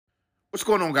What's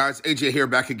going on, guys? AJ here,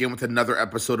 back again with another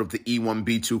episode of the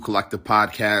E1B2 Collective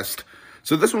Podcast.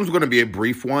 So this one's going to be a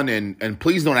brief one, and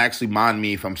please don't actually mind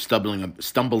me if I'm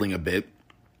stumbling a bit,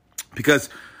 because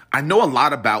I know a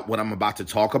lot about what I'm about to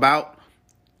talk about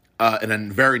in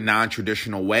a very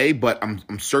non-traditional way, but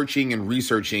I'm searching and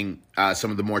researching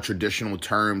some of the more traditional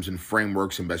terms and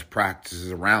frameworks and best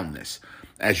practices around this.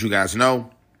 As you guys know,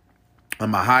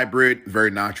 I'm a hybrid,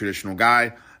 very non-traditional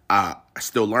guy,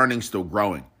 still learning, still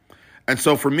growing. And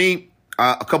so for me,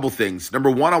 a couple things. Number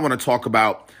one, I want to talk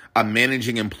about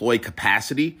managing employee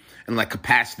capacity and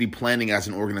capacity planning as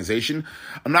an organization.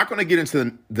 I'm not going to get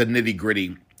into the nitty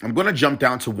gritty. I'm going to jump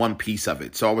down to one piece of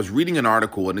it. So I was reading an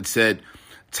article and it said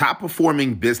top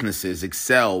performing businesses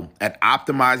excel at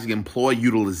optimizing employee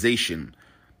utilization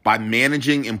by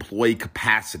managing employee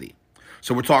capacity.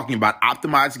 So we're talking about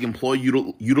optimizing employee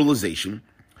utilization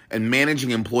and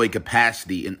managing employee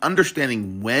capacity and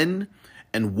understanding when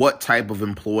and what type of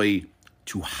employee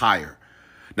to hire.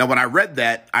 Now, when I read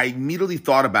that, I immediately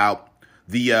thought about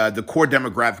the core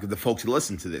demographic of the folks who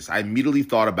listen to this. I immediately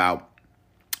thought about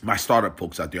my startup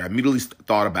folks out there. I immediately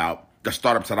thought about the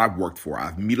startups that I've worked for.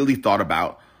 I've immediately thought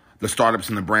about the startups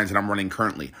and the brands that I'm running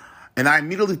currently. And I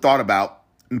immediately thought about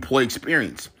employee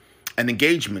experience and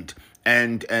engagement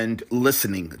and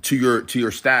listening to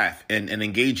your staff and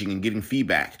engaging and getting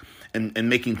feedback and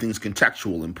making things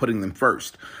contextual and putting them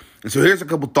first. And so here's a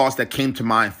couple thoughts that came to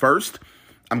mind first.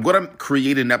 I'm going to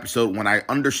create an episode when I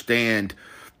understand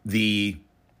the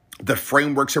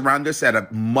frameworks around this at a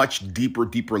much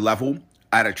deeper level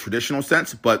at a traditional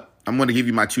sense, but I'm going to give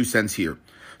you my 2 cents here.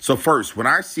 So first, when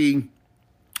I see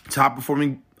top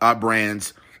performing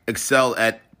brands excel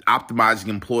at optimizing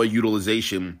employee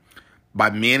utilization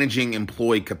by managing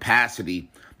employee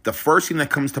capacity, the first thing that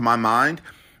comes to my mind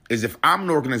is if I'm an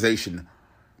organization,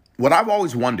 what I've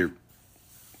always wondered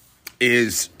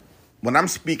is when I'm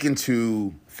speaking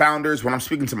to founders, when I'm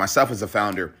speaking to myself as a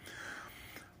founder,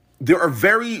 there are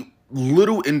very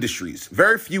few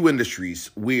industries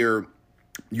where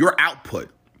your output,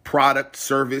 product,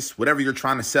 service, whatever you're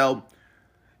trying to sell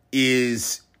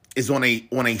is on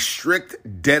a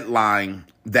strict deadline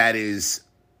that is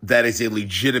a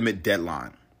legitimate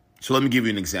deadline. So let me give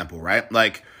you an example, right?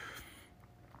 Like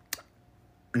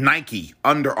Nike,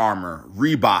 Under Armour,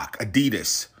 Reebok,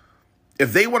 Adidas.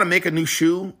 If they want to make a new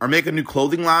shoe or make a new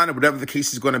clothing line or whatever the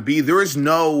case is going to be, there is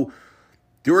no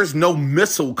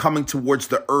missile coming towards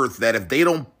the earth that if they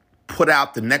don't put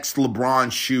out the next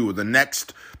LeBron shoe or the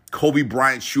next Kobe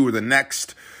Bryant shoe or the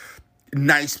next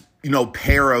nice,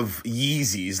 pair of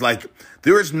Yeezys,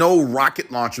 there is no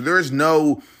rocket launcher. There is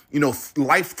no,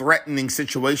 life-threatening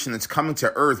situation that's coming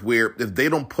to earth where if they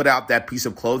don't put out that piece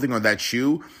of clothing or that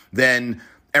shoe, then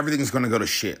everything's going to go to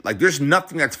shit. There's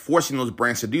nothing that's forcing those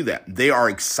brands to do that. They are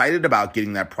excited about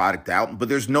getting that product out, but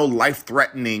there's no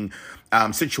life-threatening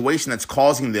situation that's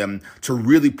causing them to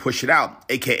really push it out,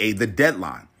 aka the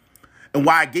deadline. And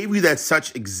why I gave you that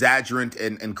such exaggerant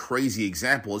and crazy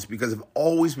example is because I've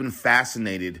always been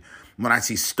fascinated when I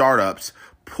see startups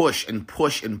push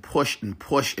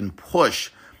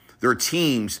their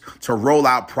teams to roll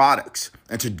out products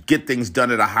and to get things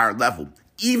done at a higher level,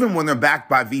 even when they're backed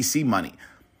by VC money.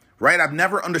 Right? I've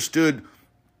never understood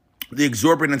the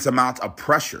exorbitant amount of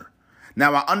pressure.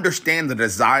 Now I understand the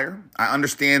desire. I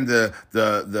understand the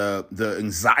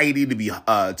anxiety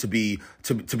to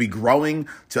be growing.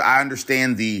 I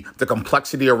understand the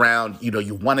complexity around,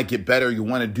 you want to get better, you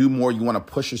want to do more, you want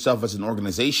to push yourself as an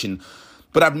organization.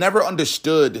 But I've never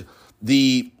understood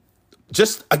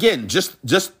just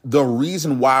the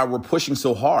reason why we're pushing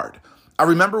so hard. I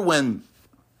remember when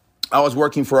I was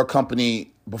working for a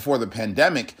company before the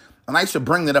pandemic, and I used to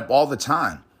bring that up all the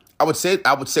time. I would say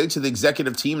to the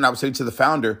executive team, and I would say to the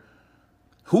founder,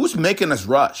 who's making us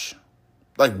rush?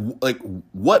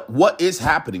 What is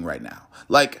happening right now?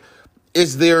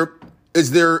 Is there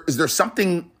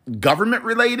something government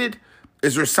related?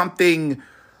 Is there something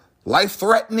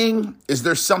life-threatening? Is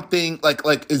there something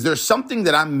is there something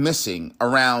that I'm missing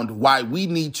around why we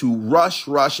need to rush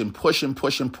and push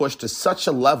to such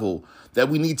a level that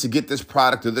we need to get this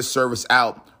product or this service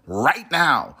out right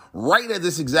now, right at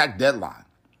this exact deadline?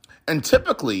 And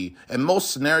typically, in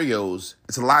most scenarios,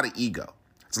 it's a lot of ego.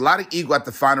 It's a lot of ego at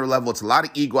the founder level. It's a lot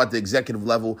of ego at the executive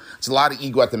level. It's a lot of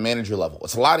ego at the manager level.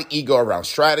 It's a lot of ego around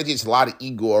strategy. It's a lot of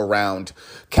ego around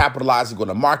capitalizing on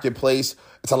the marketplace.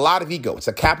 It's a lot of ego. It's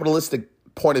a capitalistic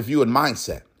point of view and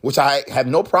mindset, which I have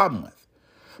no problem with.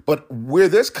 But where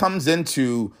this comes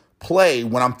into play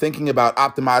when I'm thinking about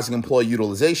optimizing employee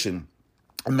utilization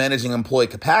and managing employee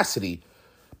capacity,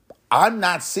 I'm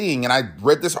not seeing, and I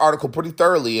read this article pretty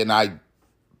thoroughly, and I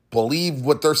believe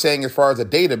what they're saying as far as the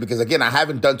data, because again, I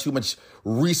haven't done too much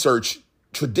research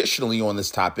traditionally on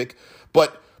this topic.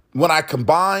 But when I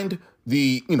combined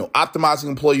the, optimizing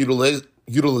employee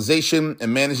utilization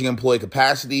and managing employee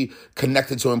capacity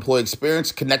connected to employee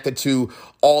experience, connected to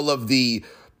all of the,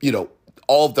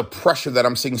 all of the pressure that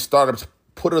I'm seeing startups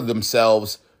put on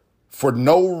themselves for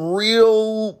no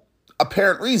real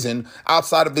apparent reason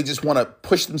outside of they just want to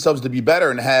push themselves to be better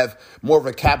and have more of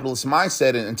a capitalist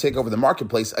mindset and take over the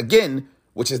marketplace, again,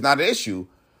 which is not an issue.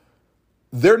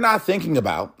 They're not thinking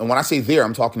about, and when I say they're,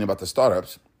 I'm talking about the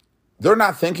startups, they're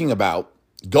not thinking about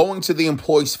going to the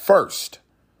employees first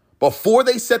before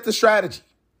they set the strategy,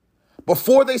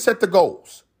 before they set the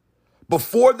goals,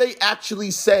 before they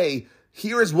actually say,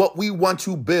 here is what we want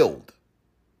to build.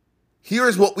 Here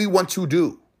is what we want to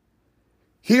do.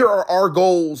 Here are our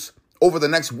goals over the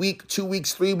next week, 2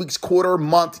 weeks, 3 weeks, quarter,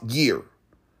 month, year.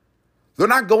 They're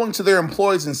not going to their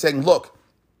employees and saying, look,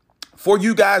 for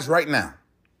you guys right now,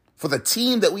 for the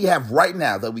team that we have right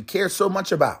now that we care so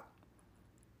much about,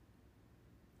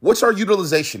 what's our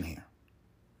utilization here?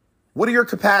 What are your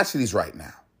capacities right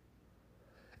now?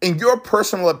 In your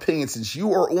personal opinion, since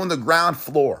you are on the ground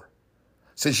floor,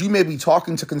 since you may be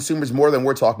talking to consumers more than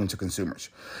we're talking to consumers,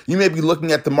 you may be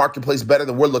looking at the marketplace better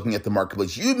than we're looking at the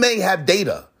marketplace. You may have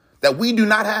data that we do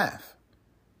not have.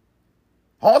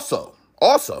 Also,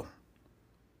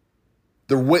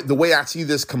 the way I see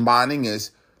this combining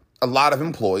is a lot of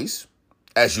employees,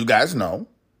 as you guys know,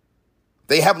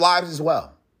 they have lives as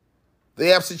well. They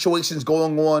have situations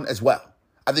going on as well.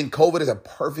 I think COVID is a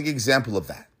perfect example of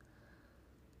that.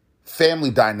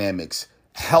 Family dynamics,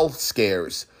 health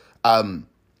scares,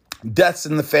 deaths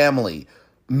in the family,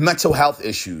 mental health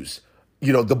issues.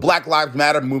 The Black Lives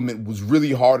Matter movement was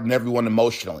really hard on everyone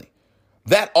emotionally.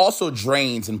 That also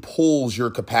drains and pulls your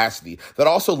capacity. That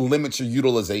also limits your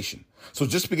utilization. So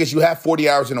just because you have 40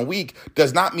 hours in a week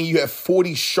does not mean you have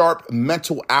 40 sharp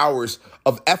mental hours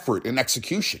of effort and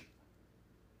execution.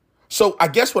 So I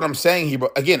guess what I'm saying here,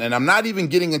 but again, and I'm not even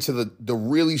getting into the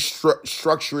really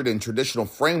structured and traditional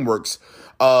frameworks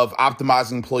of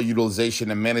optimizing employee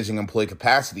utilization and managing employee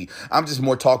capacity. I'm just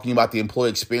more talking about the employee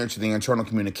experience and the internal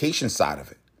communication side of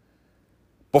it.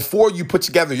 Before you put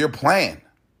together your plan,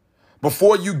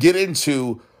 before you get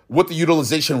into what the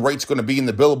utilization rate's going to be in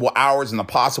the billable hours and the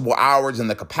possible hours and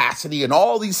the capacity and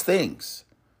all these things,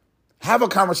 have a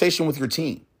conversation with your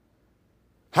team.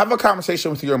 Have a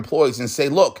conversation with your employees and say,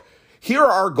 look, here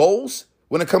are our goals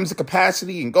when it comes to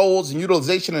capacity and goals and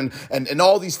utilization and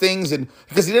all these things. And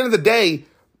because at the end of the day,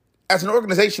 as an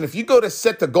organization, if you go to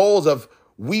set the goals of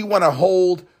we want to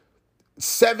hold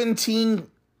 17,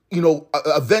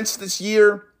 events this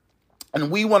year, and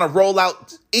we want to roll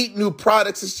out 8 new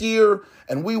products this year,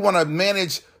 and we want to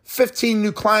manage 15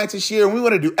 new clients this year, and we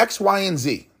want to do X, Y, and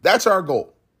Z. That's our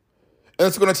goal. And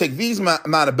it's going to take these amount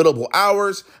of billable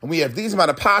hours, and we have these amount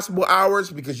of possible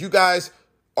hours because you guys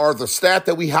are the staff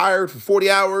that we hired for 40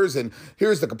 hours, and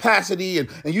here's the capacity, and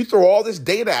you throw all this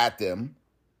data at them,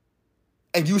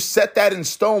 and you set that in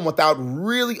stone without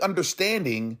really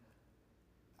understanding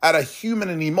at a human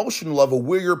and emotional level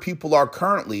where your people are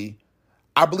currently.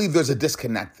 I believe there's a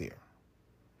disconnect there.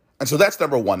 And so that's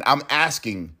number one. I'm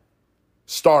asking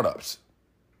startups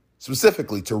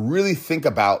specifically to really think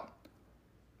about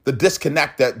the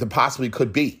disconnect that there possibly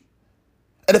could be.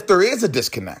 And if there is a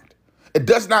disconnect, it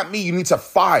does not mean you need to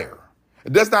fire.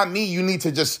 It does not mean you need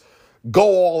to just go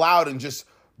all out and just,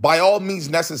 by all means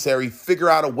necessary, figure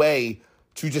out a way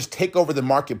to just take over the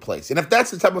marketplace. And if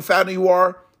that's the type of founder you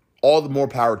are, all the more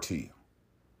power to you.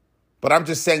 But I'm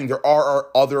just saying there are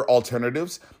other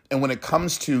alternatives. And when it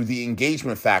comes to the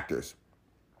engagement factors,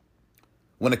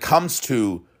 when it comes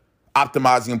to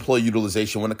optimizing employee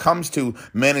utilization, when it comes to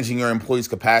managing your employees'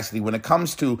 capacity, when it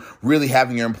comes to really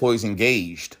having your employees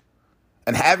engaged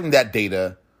and having that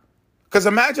data, because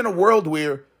imagine a world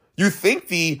where you think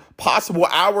the possible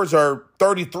hours are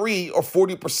 33 or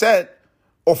 40%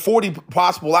 or 40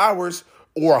 possible hours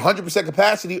or 100%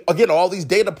 capacity. Again, all these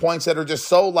data points that are just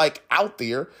so out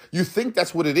there. You think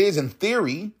that's what it is in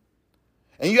theory.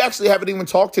 And you actually haven't even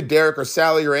talked to Derek or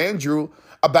Sally or Andrew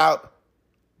about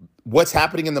what's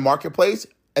happening in the marketplace.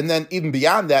 And then even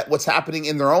beyond that, what's happening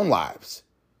in their own lives.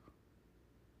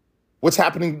 What's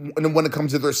happening when it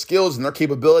comes to their skills and their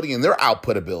capability and their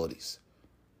output abilities.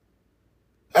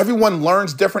 Everyone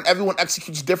learns different. Everyone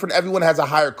executes different. Everyone has a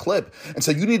higher clip. And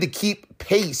so you need to keep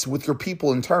pace with your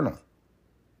people internally.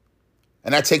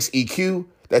 And that takes EQ,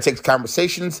 that takes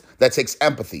conversations, that takes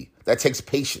empathy, that takes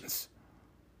patience.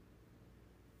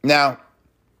 Now,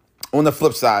 on the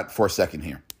flip side for a second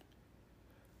here.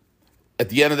 At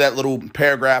the end of that little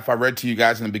paragraph I read to you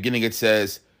guys in the beginning, it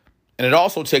says, And it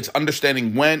also takes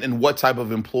understanding when and what type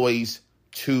of employees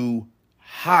to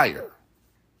hire.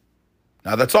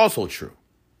 Now, that's also true.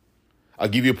 I'll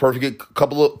give you a perfect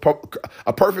couple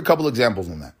of examples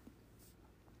on that.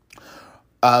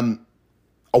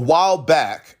 A while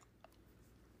back,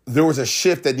 there was a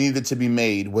shift that needed to be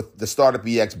made with the Startup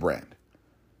EX brand.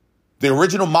 The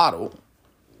original model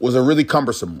was a really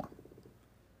cumbersome one.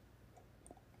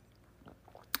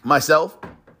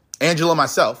 Angela and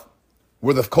myself,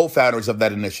 were the co-founders of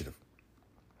that initiative.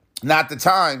 Now, at the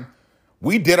time,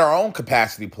 we did our own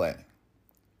capacity planning.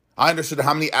 I understood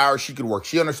how many hours she could work.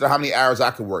 She understood how many hours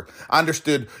I could work. I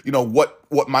understood,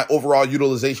 what my overall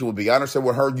utilization would be. I understood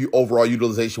what her overall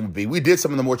utilization would be. We did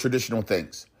some of the more traditional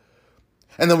things.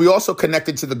 And then we also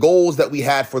connected to the goals that we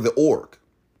had for the org.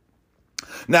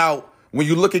 Now, when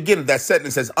you look again at that sentence,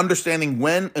 it says understanding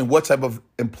when and what type of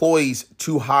employees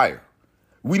to hire.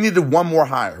 We needed one more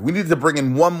hire. We needed to bring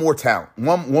in one more talent,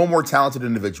 one more talented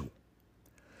individual.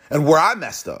 And where I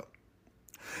messed up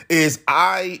is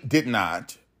I did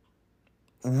not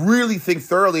really think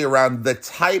thoroughly around the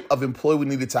type of employee we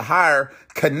needed to hire,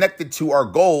 connected to our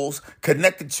goals,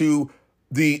 connected to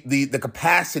the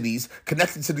capacities,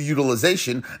 connected to the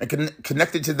utilization, and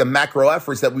connected to the macro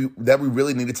efforts that we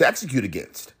really needed to execute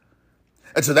against.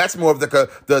 And so that's more of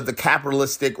the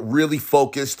capitalistic, really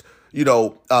focused,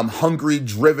 hungry,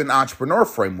 driven entrepreneur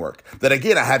framework that,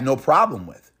 again, I have no problem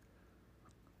with.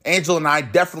 Angela and I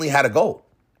definitely had a goal.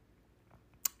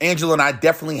 Angela and I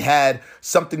definitely had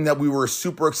something that we were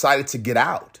super excited to get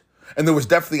out. And there was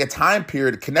definitely a time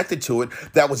period connected to it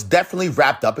that was definitely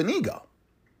wrapped up in ego.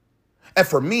 And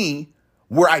for me,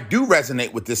 where I do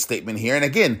resonate with this statement here, and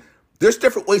again, there's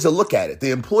different ways to look at it.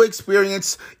 The employee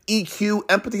experience, EQ,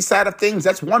 empathy side of things,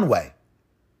 that's one way.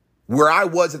 Where I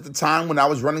was at the time when I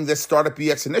was running this Startup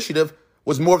EX initiative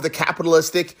was more of the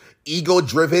capitalistic,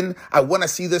 ego-driven, I want to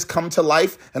see this come to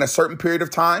life in a certain period of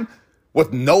time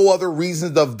with no other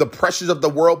reasons of the pressures of the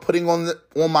world putting on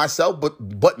myself,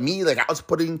 but me, like I was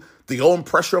putting the own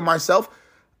pressure on myself.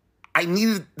 I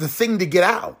needed the thing to get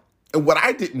out. And what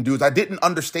I didn't do is I didn't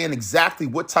understand exactly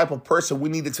what type of person we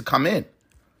needed to come in.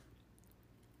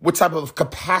 What type of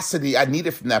capacity I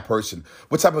needed from that person.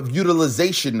 What type of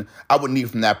utilization I would need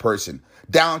from that person.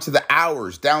 Down to the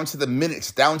hours, down to the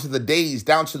minutes, down to the days,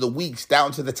 down to the weeks,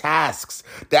 down to the tasks,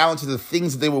 down to the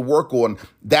things that they would work on,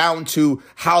 down to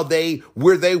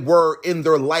where they were in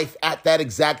their life at that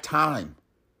exact time.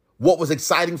 What was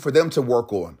exciting for them to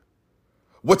work on.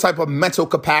 What type of mental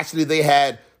capacity they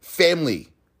had, family,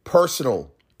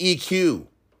 personal, EQ.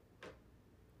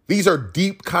 These are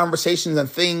deep conversations and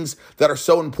things that are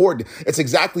so important. It's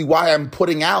exactly why I'm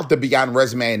putting out the Beyond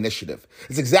Resume Initiative.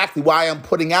 It's exactly why I'm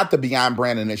putting out the Beyond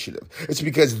Brand Initiative. It's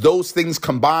because those things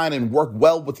combine and work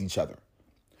well with each other.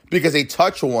 Because they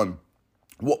touch on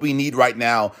what we need right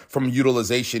now from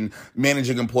utilization,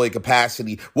 managing employee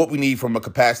capacity, what we need from a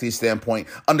capacity standpoint,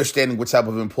 understanding what type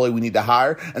of employee we need to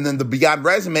hire. And then the Beyond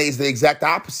Resume is the exact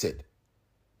opposite.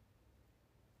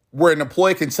 Where an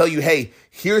employee can tell you, hey,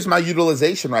 here's my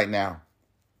utilization right now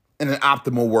in an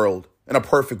optimal world, in a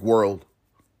perfect world.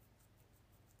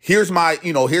 Here's my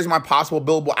possible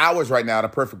billable hours right now in a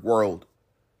perfect world.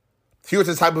 Here's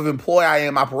the type of employee I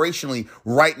am operationally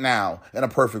right now in a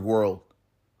perfect world.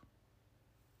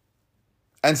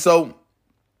 And so,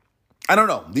 I don't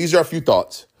know. These are a few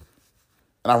thoughts.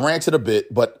 And I ranted a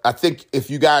bit, but I think if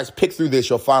you guys pick through this,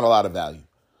 you'll find a lot of value.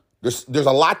 There's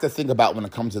a lot to think about when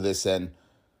it comes to this, and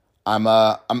I'm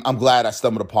glad I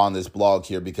stumbled upon this blog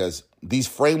here because these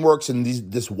frameworks and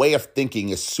this way of thinking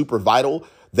is super vital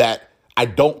that I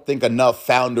don't think enough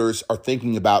founders are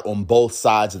thinking about on both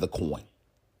sides of the coin.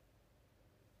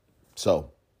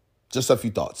 So, just a few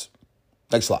thoughts.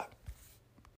 Thanks a lot.